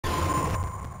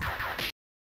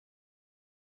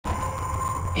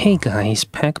Hey guys,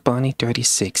 Pack Bonnie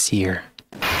 36 here.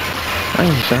 I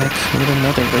am back with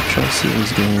another Retro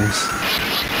Series games.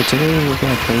 But today we're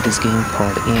gonna play this game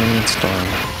called Alien Storm.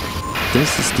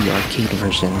 This is the arcade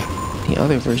version. The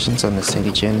other version's on the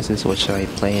Sega Genesis, which I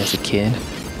play as a kid.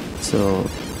 So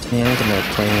today I'm gonna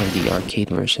play the arcade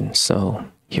version. So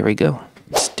here we go.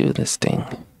 Let's do this thing.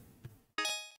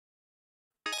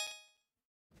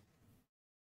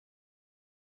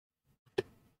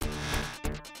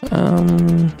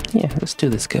 Yeah, let's do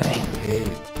this guy. Hey,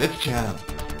 let's jam.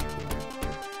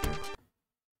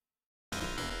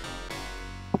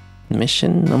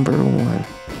 Mission number 1.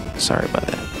 Sorry about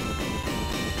that.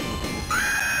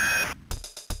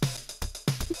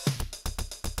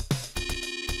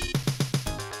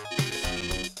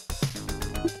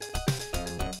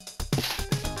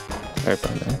 Sorry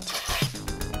about that.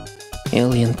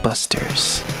 Alien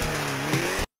Busters.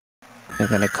 I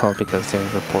got a call because there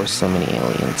report so many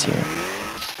aliens here.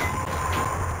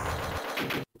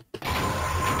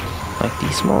 Like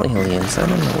these small aliens, I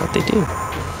don't know what they do.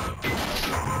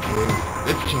 Hey,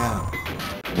 let's jam.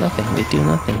 Nothing, they do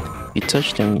nothing. If you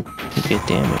touch them, you get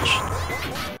damaged.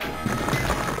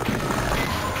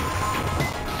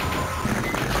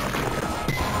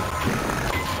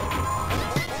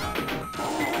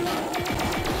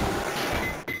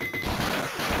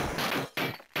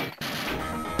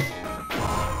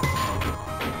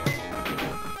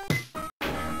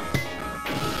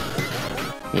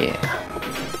 Yeah.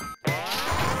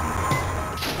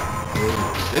 Hey,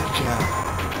 let's jam.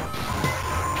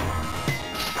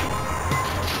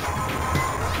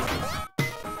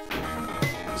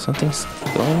 Something's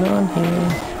going on here.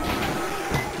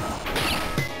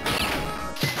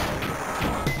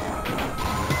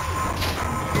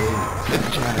 Hey, let's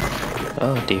jam.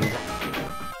 Oh dear.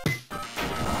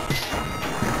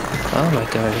 Oh my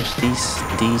gosh,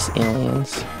 these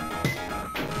aliens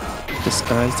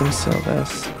disguise themselves as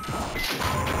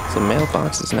the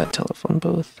mailboxes in that telephone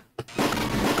booth.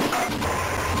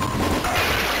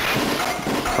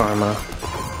 Karma.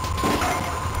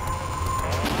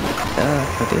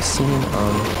 For this scene,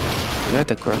 you're at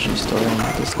the grocery store and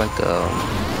there's like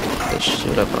they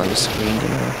shoot up on the screen, you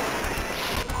know,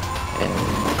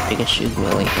 and you can shoot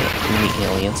many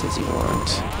aliens as you want.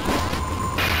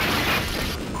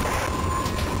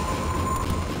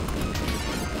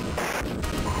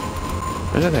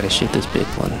 First I gotta shoot this big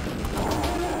one.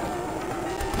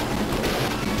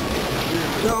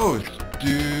 Yo,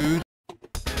 dude.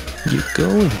 You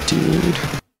going, dude?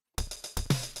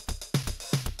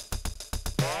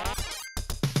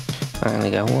 I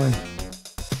only got one.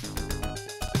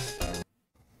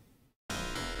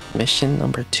 Mission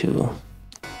number 2.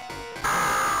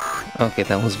 Okay,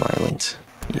 that was violent.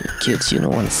 You kids, you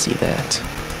don't want to see that.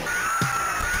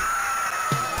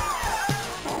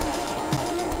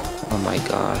 Oh my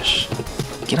gosh.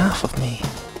 Get off of me.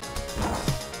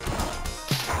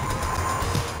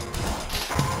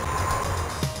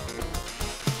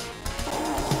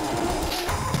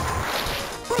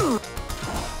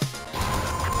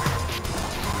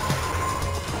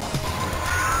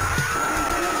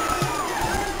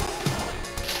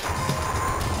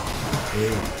 Hey,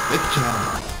 let's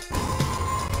jam.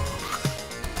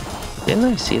 Didn't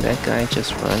I see that guy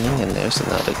just running and there's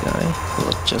another guy who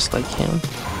looked just like him?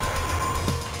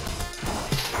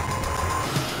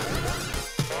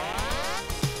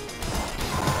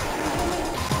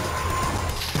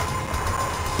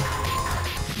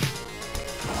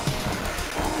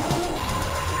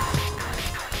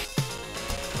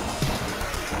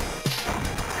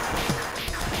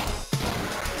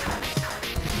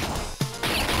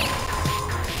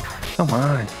 Come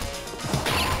on.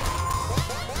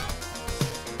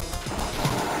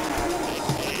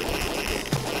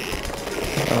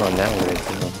 Oh, now what are they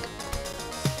doing?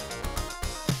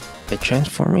 They're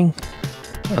transforming?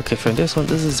 Okay, for this one,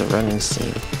 this is a running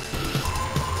scene.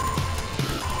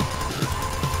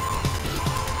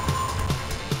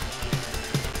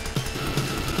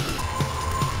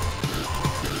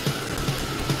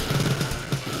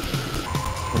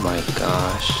 Oh my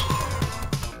gosh.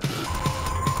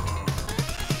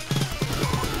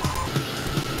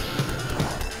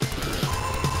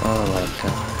 Oh my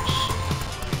gosh.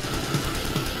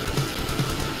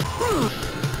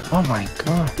 Oh my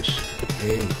gosh.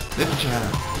 Hey, let's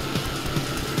jam.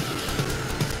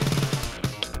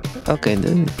 Okay,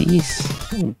 then these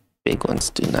big ones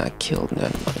do not kill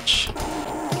that much.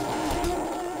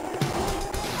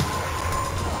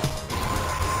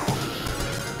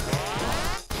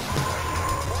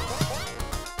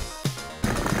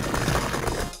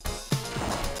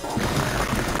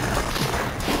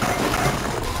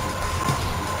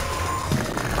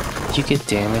 You get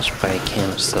damaged by a can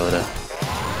of soda.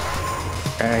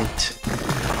 Right.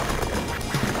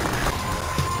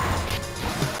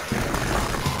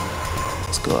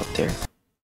 Let's go up there.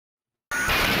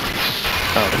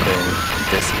 Oh, good.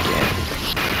 This again.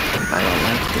 I don't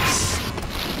like this.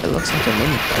 It looks like a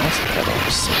mini boss battle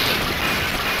or something.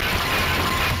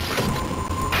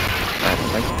 I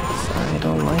don't like this. I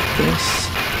don't like this.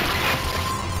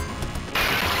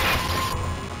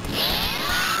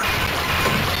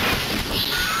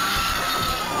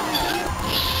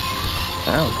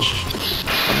 Ouch.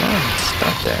 Come on,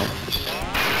 stop that.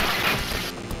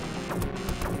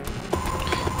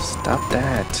 Stop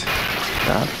that.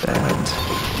 Stop that.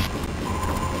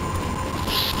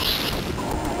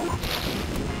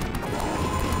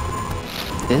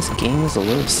 This game is a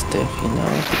little stiff, you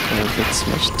know, because it's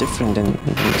much different than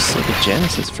the Sega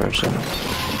Genesis version.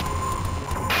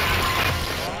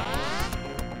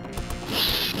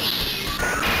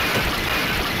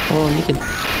 Well, you can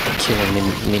kill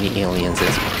mini aliens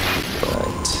as well,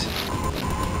 but...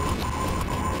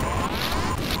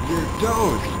 You're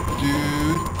dosed,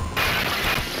 dude.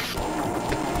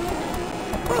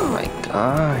 Oh my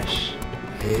gosh.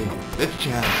 Hey, let's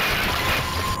chat.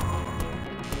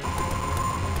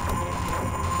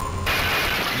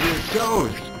 You're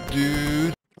dosed,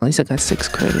 dude. At least I got 6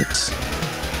 credits.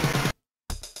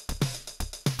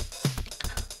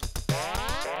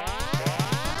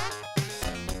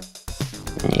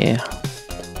 Yeah.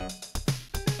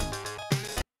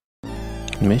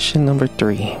 Mission number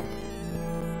 3.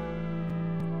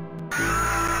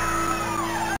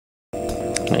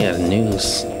 I got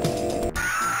news.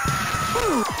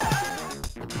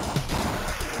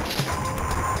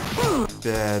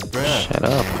 Bad breath. Shut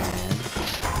up.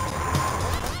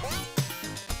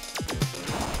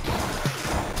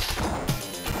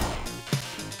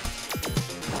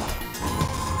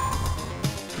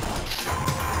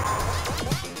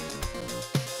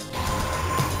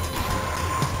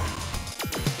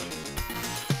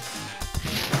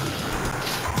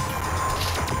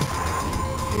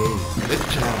 Hey, let's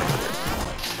chat.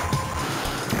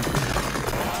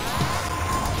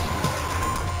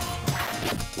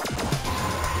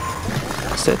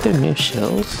 Is that their new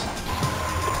shells?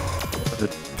 Or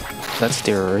that's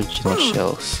their original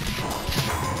shells.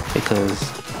 Because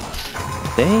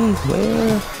they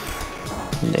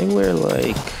were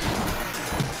like,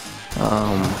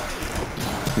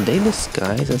 they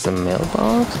disguise as a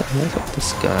mailbox and they got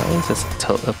disguised as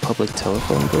a public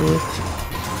telephone booth,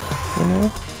 you know?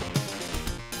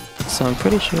 So I'm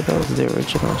pretty sure that was the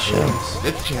original shells.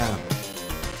 Let's chat.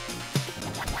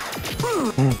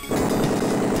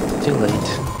 Too late.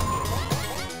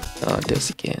 Oh, this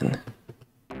again.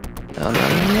 No.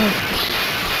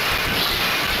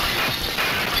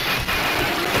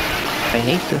 I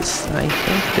hate this. I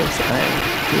hate this.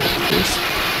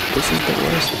 This is the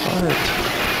worst part.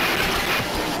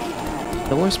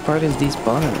 The worst part is these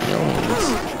bottom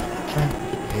aliens.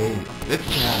 Hey, let's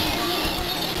chat.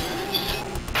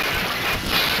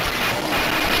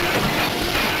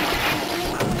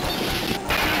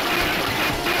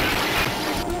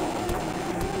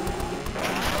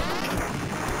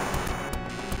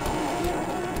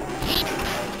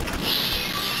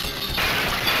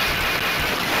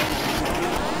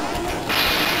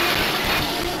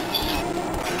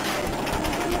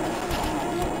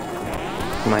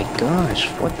 My gosh,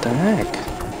 what the heck?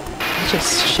 I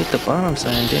just shit the bottom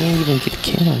side and didn't even get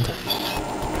killed.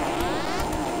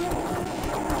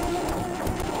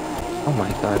 Oh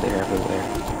my god, they're everywhere.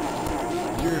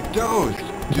 You're dosed,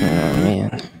 dude. Oh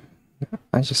man.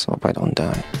 I just hope I don't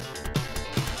die.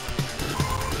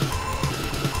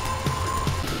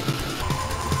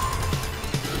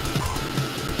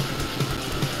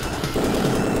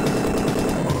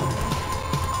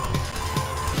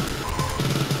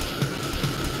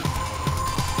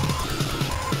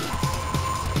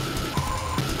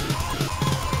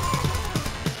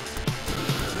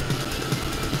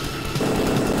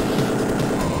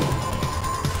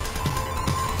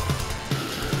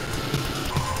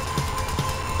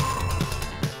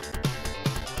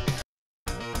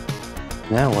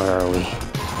 Now where are we? Hey,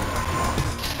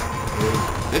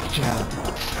 let's chat.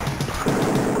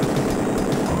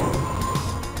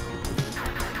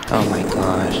 Oh my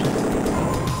gosh.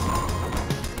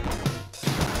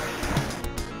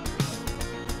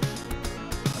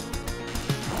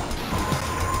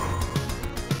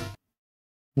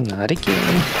 Not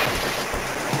again.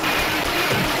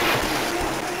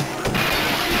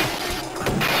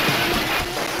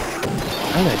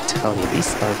 I gotta tell you,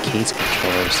 these arcade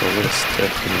controllers are a little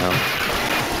stiff, you know.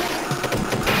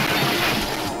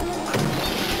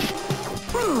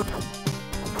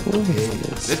 Who is Hey,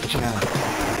 this? good job.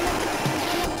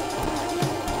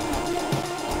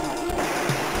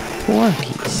 One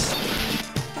Piece.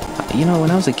 You know,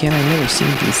 when I was a kid, I never seen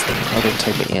these other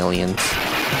type of aliens.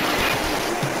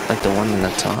 Like the one in the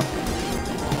top.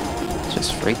 It's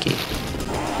just freaky.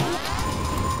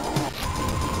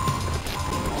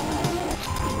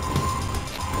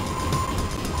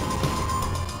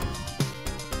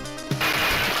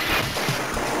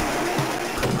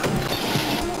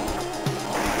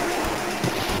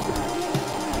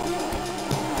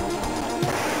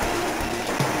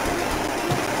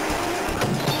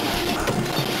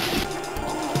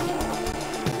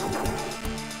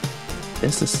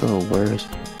 This is so weird.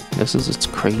 This is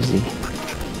just crazy.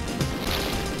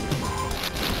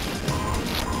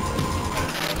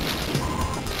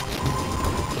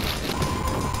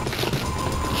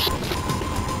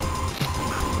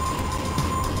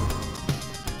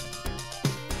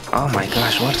 Oh my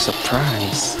gosh, what a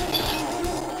surprise.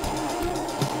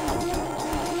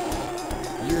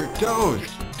 You're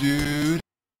toast, dude.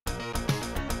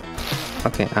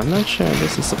 Okay, I'm not sure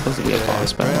this is supposed to be a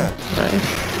boss battle, right?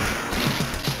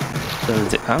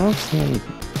 I don't see any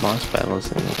boss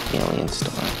battles in Alien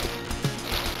Storm.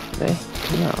 They?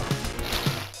 No.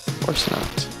 Of course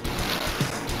not.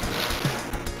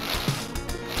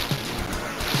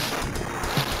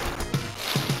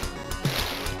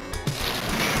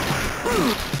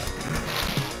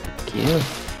 Cute.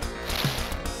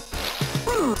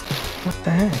 What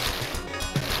the heck?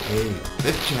 Hey,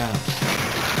 good job.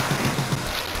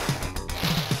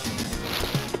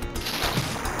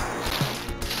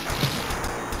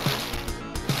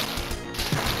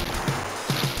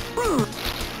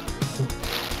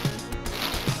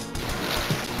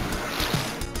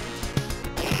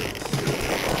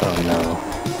 Oh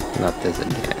no, not this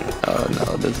again. Oh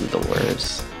no, this is the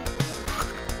worst.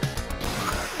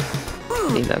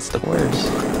 Hey, that's the worst.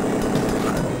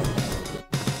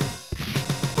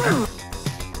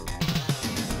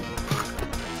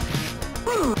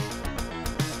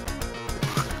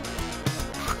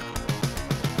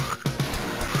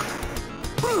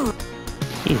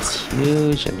 He's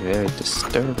huge and very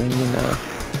disturbing, you know.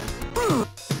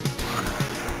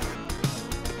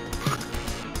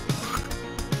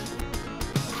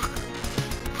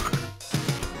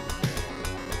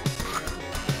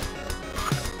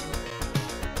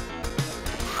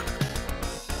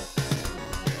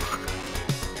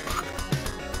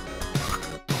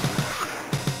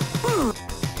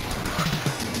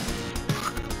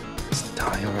 Just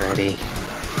die already.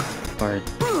 Or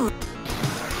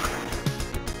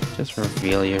just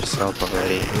reveal yourself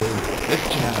already. Hey,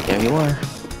 good job. There you are.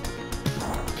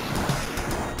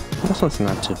 This one's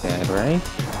not too bad, right?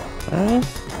 Right?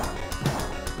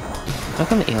 How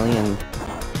can the alien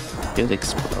do the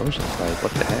explosions? Like,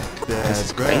 what the heck? This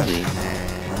is crazy.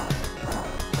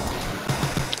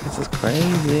 This is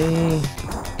crazy.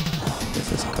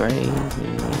 This is crazy.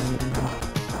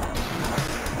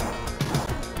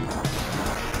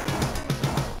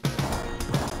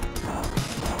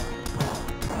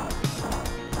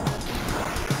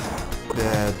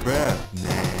 Bad breath,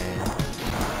 man.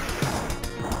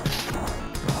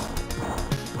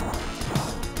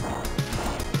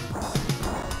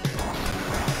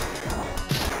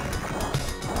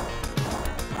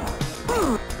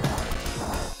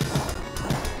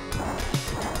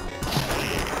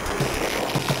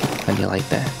 How do you like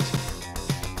that?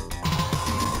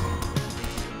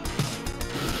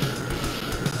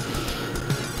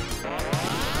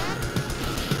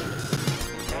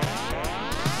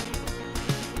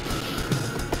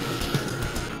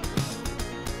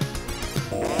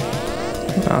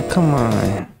 Oh, come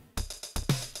on.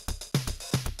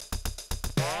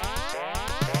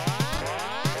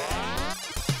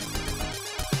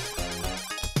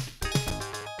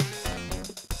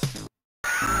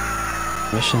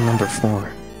 Mission number 4.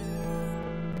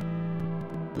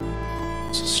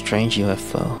 It's a strange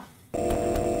UFO.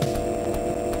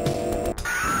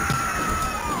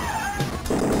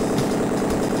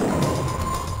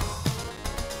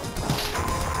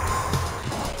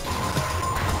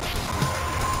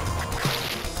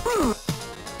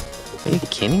 Are you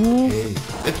kidding me? Hey,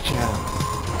 good job.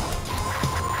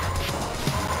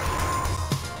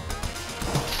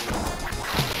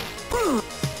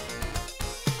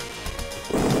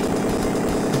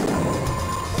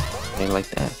 They like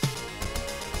that.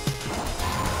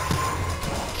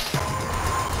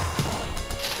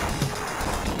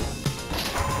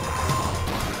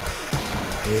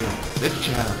 Hey, good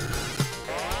job.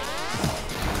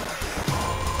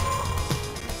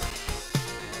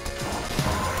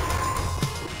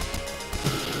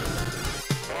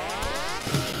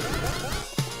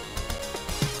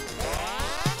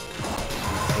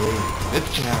 Good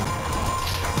job.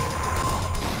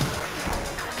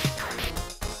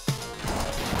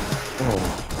 Oh,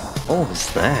 what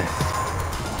was that?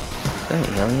 That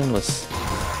alien was...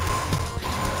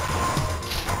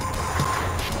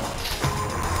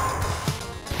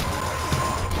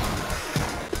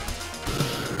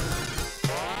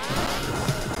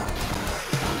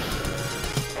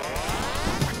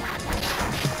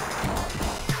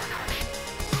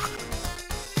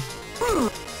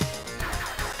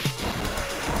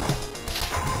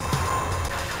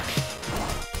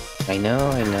 I know.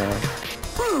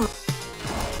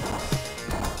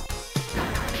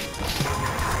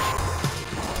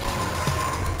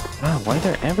 Wow, why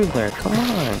they're everywhere? Come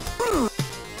on!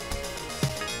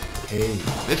 Hey,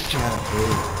 good job.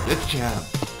 Hey, good job.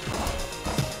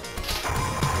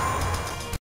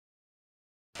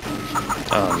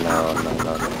 Oh no.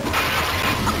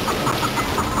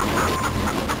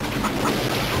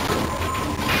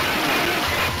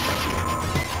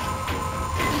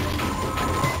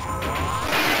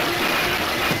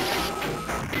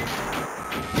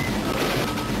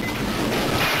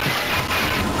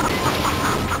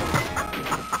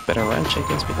 Better run,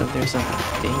 chickens, because there's some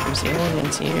dangerous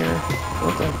aliens here.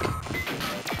 Look.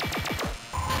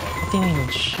 I didn't even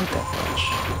shoot that much.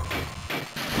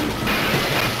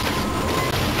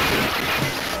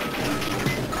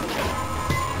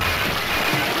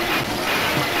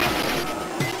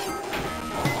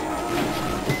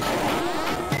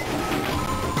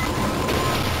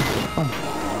 Oh my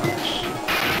gosh.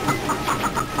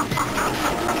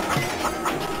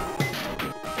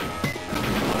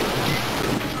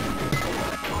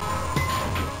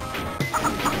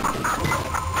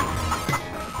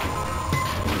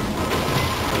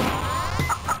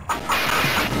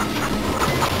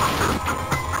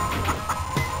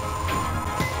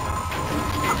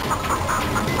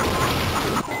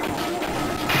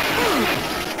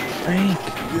 Frank!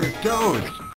 You're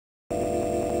toast.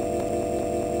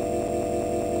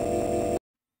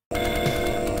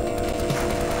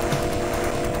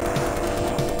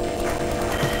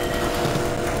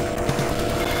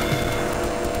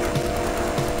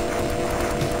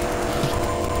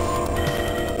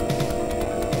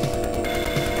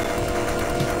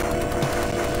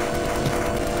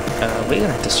 We're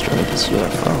gonna destroy this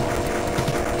UFO.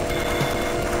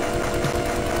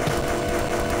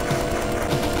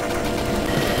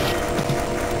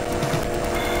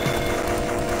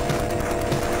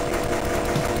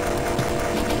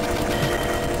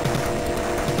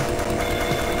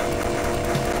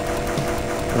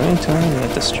 Anytime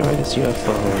we destroy this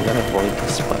UFO, we gotta avoid the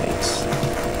spikes.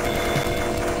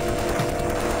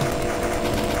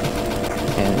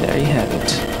 And there you have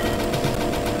it.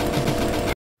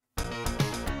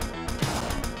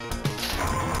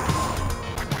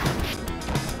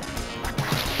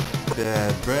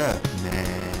 Bad breath,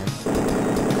 man.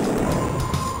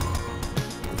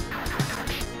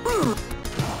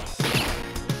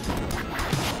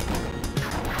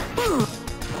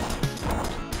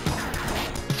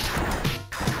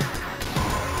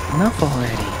 Enough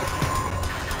already.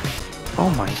 Oh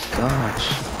my gosh.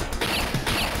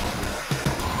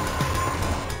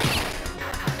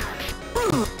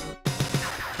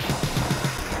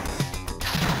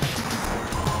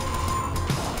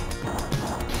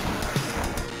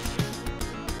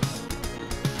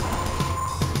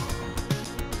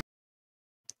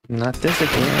 Not this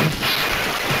again.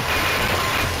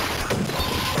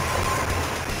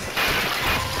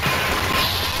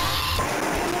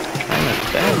 Trying my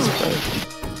best, but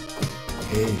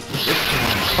Hey, good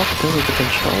job. fuck those the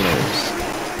controllers.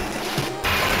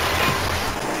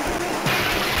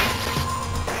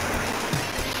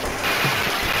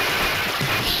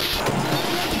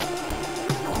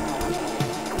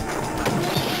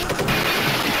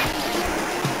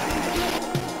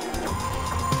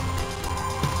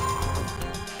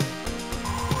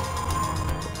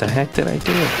 What the heck did I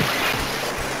do?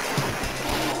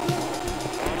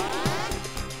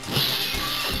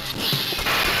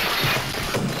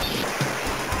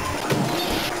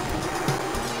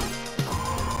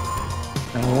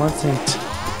 I wasn't.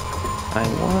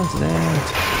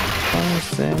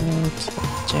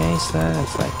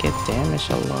 Jesus, I get damaged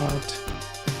a lot.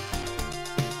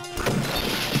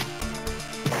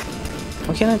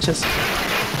 Why can't I just...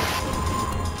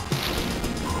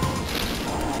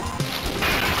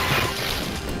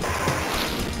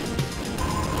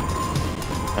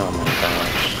 Oh my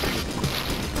gosh.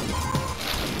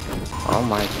 Oh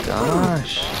my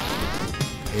gosh.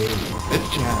 Hey, good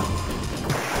job.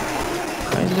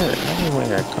 Why is it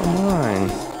everywhere? Come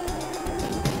on.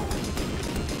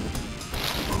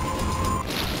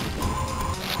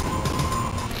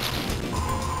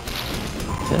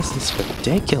 This is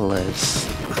ridiculous.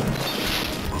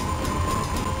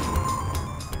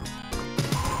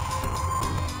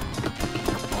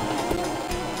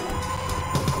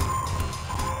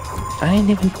 I didn't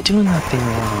even do nothing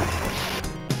wrong.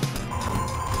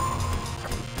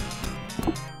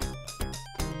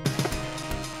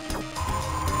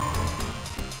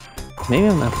 Maybe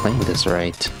I'm not playing this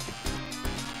right.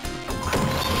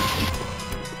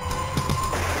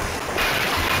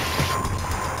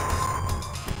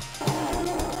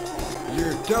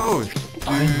 You're toast, dude.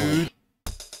 Finally.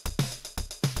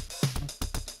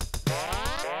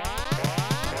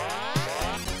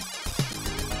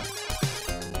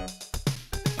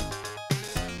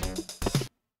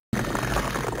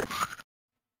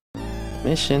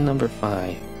 Mission number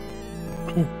 5.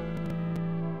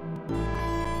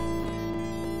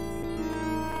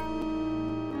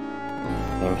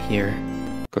 I'm here.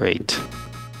 Great.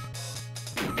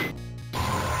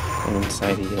 I'm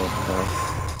inside the UFO.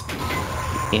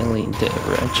 Alien, the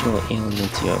original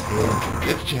aliens UFO.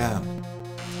 Good job.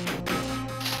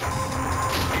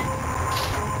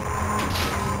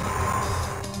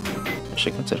 I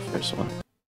should go to the first one.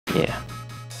 Yeah.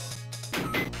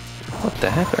 What the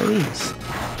heck are these?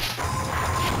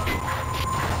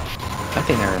 I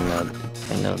think I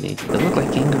know these. They look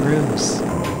like kangaroos.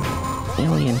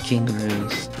 Alien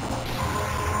kangaroos.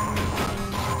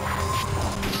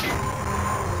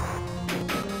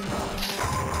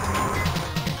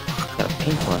 Got a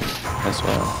pink one as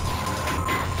well.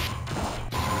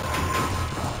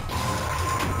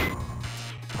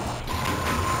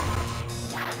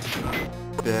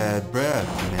 Bad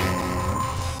breath, man.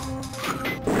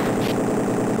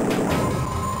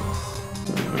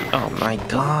 Oh my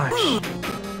gosh.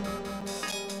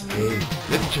 Hey,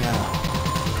 good job.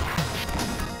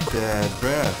 Bad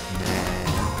breath, man.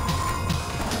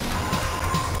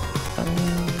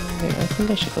 I think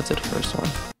I should go to the first one.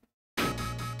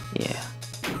 Yeah.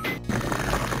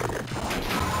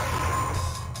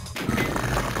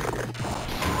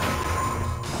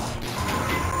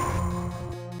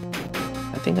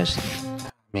 I think I should...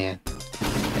 Man.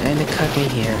 And it cut me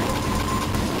here.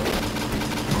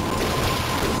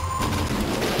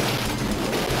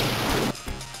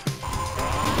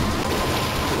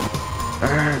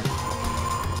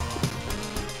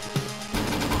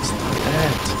 Stop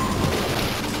that.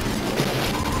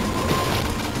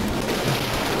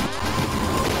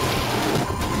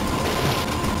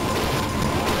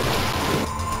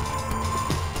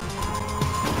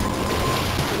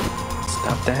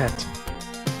 Stop that.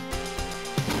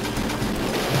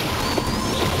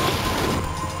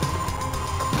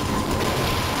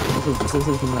 This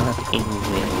is not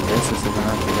England. This is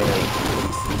not very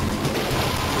easy.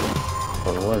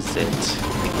 Or was it?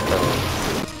 Because...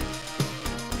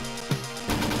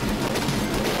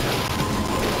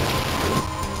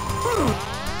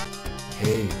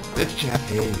 Hey, good job.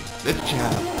 Hey, good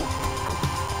job.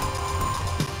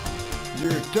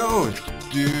 You're toast,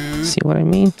 dude. See what I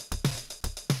mean?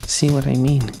 See what I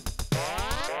mean?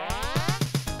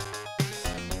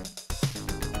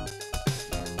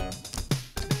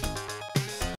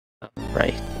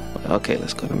 Right. Okay,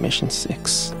 let's go to mission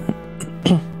 6.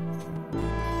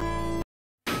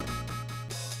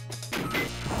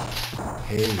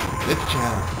 Hey, good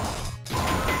job.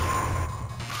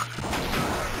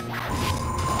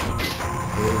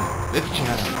 Hey, good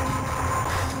job.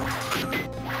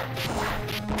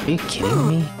 Are you kidding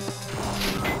me?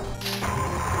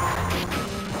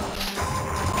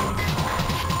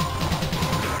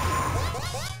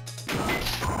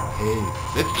 Hey,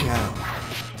 good job.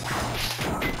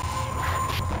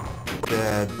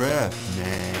 Bad breath,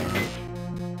 man.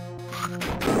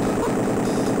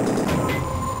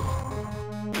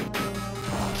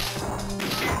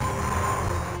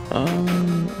 I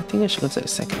think I should go to the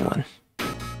second one.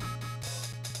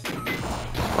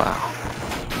 Wow.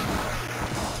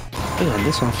 Yeah,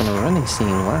 this one from the running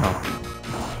scene, wow.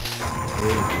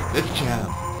 Hey, good job.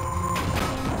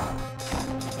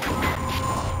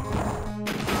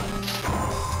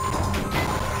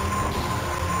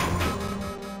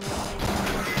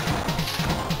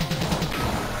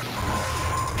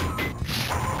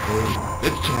 Hey,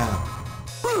 good job.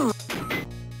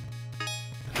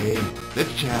 Hey,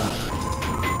 good job.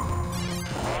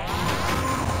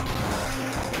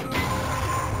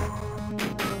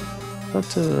 Go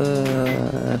to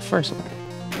the first one.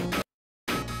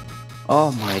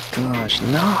 Oh my gosh,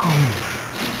 no!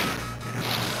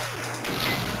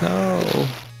 No!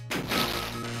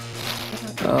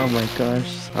 Oh my gosh,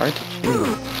 it's hard to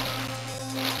choose.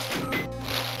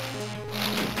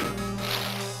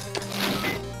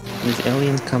 These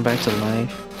aliens come back to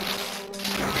life.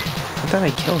 I thought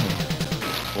I killed him.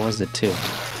 Or was it 2?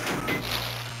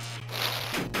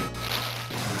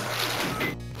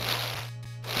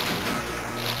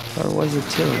 Or was it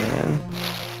 2, man?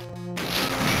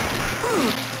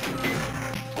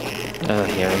 Oh,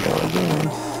 here we go again.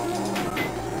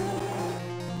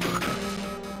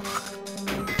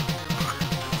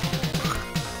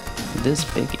 This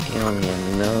big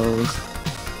alien knows.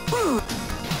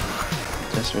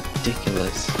 Just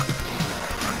ridiculous.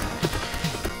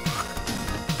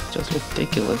 Just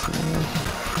ridiculous, man.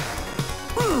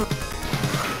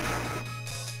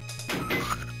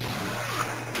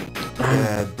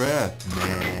 Bad breath,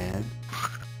 man.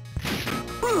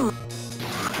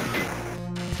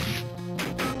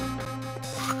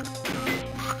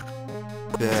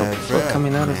 Bad For breath,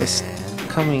 coming out of his, man.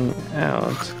 coming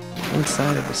out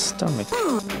inside of his stomach.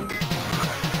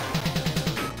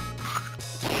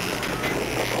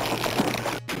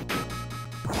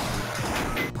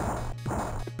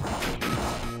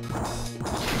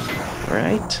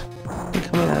 Right?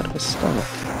 Coming out of his stomach.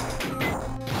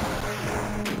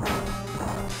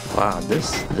 Wow,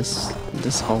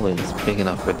 this hole is big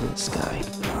enough for this guy.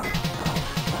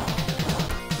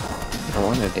 No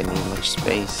wonder they need much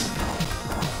space.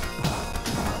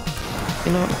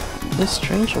 You know, the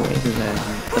strange way is that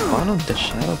the bottom, the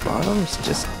shadow bottom is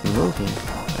just moving,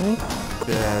 right?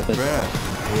 Bad But- breath.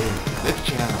 Hey, lift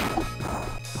channel.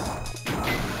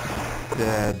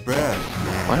 Bad breath,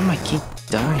 man. Why do I keep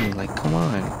dying? Like, come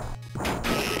on.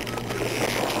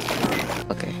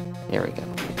 Okay, here we go.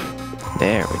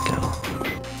 There we go.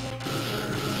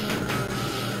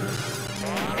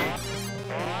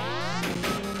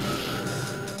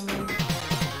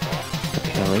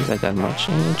 Okay, at least I got much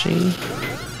energy.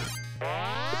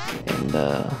 And,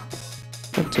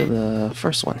 go to the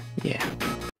first one. Yeah.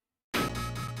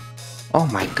 Oh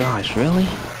my gosh, really?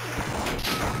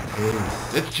 Hey,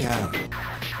 lift channel.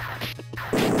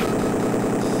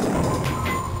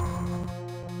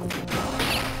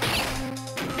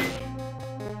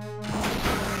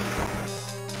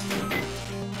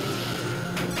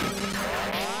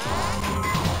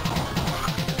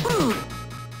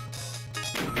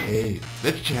 Hey,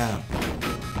 lift channel.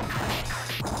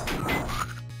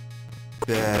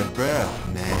 Bad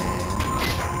breath, man.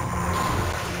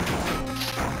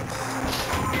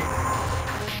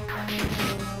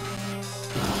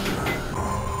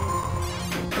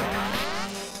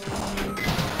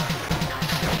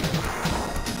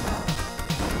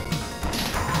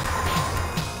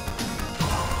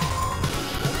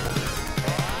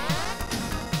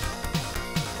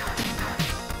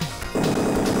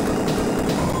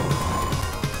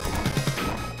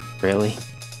 Really?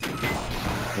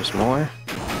 There's more?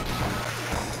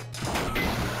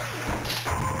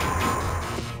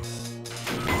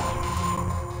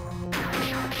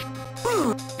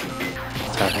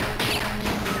 Time.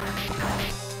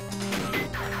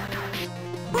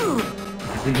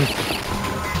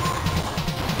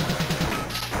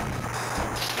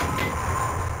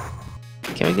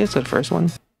 Can we get to the first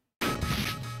one?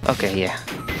 Okay, yeah.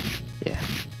 Yeah.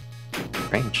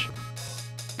 Range.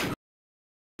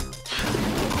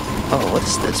 Oh, what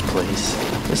is this place?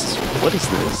 What is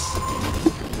this?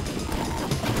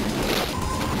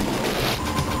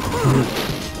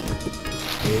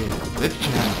 Hey, lift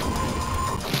channel.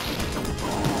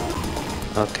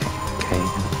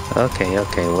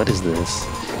 Okay, what is this?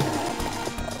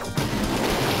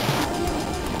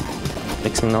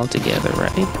 Mixing all together,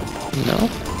 right? No?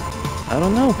 I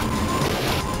don't know.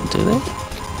 Do they?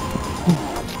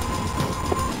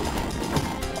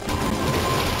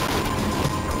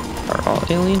 Are all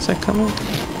aliens are coming?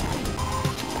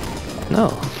 No.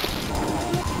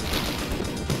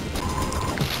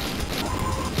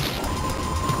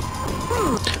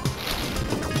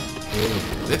 Hey,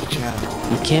 lift channel.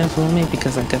 You can't fool me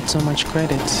because I got so much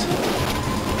credits.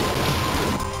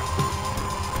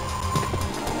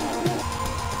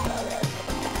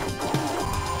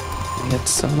 I got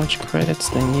so much credits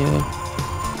than you.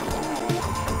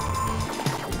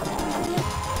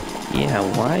 Yeah,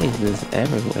 why is this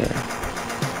everywhere?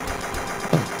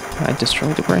 Oh, I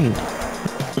destroyed the brain.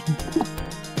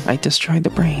 I destroyed the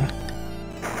brain.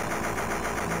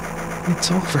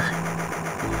 It's over.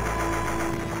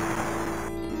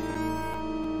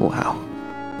 Wow.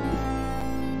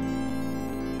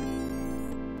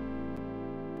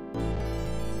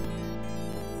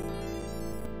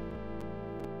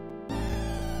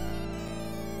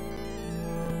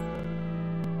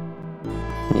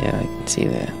 Yeah, I can see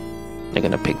that. They're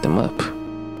gonna pick them up.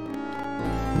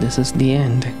 This is the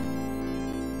end.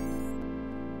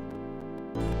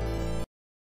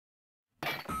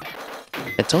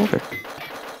 It's over.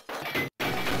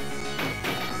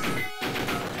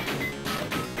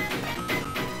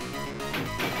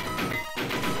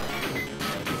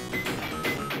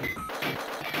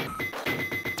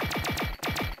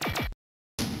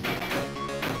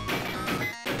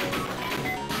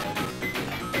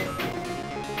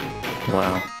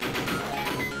 Wow.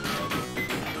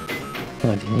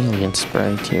 Oh, the alien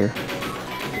sprite here.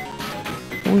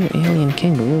 Oh, an alien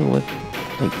kangaroo. What?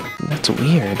 Like, that's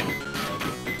weird.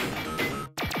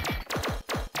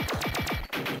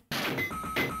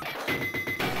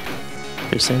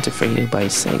 Presented for you by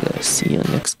Sega. See you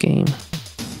next game.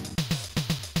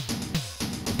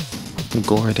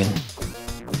 Gordon.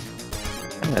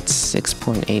 That's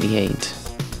 6.88.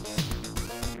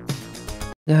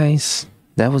 Guys,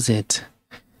 that was it.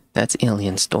 That's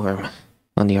Alien Storm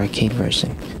on the arcade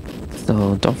version.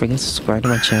 So don't forget to subscribe to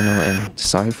my channel, and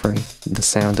sorry for the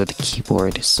sound of the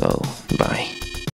keyboard, so bye.